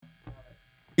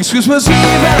It's Christmas Eve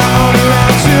and I only wrap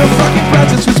 2 fucking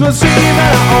presents. Christmas Eve and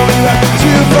I only wrap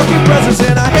 2 fucking presents.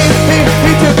 And I hate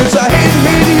you cause I hate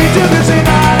you cause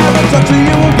I never talk to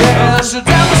you again. Unless you're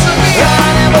down with me, I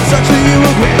never talk to you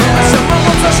again. unless someone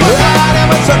will touch my I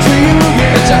never talk to you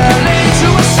again. ejaculate to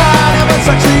a I side. never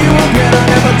talk to you again. I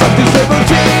never talk to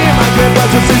 17. My grandpa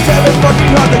just eats 7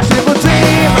 fucking hot dogs.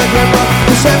 17. My grandpa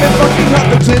just 7 fucking hot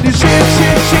dogs. And you shit,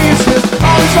 she says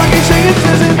all these fucking shit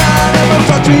and I never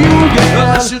talk to you again.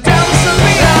 Unless you're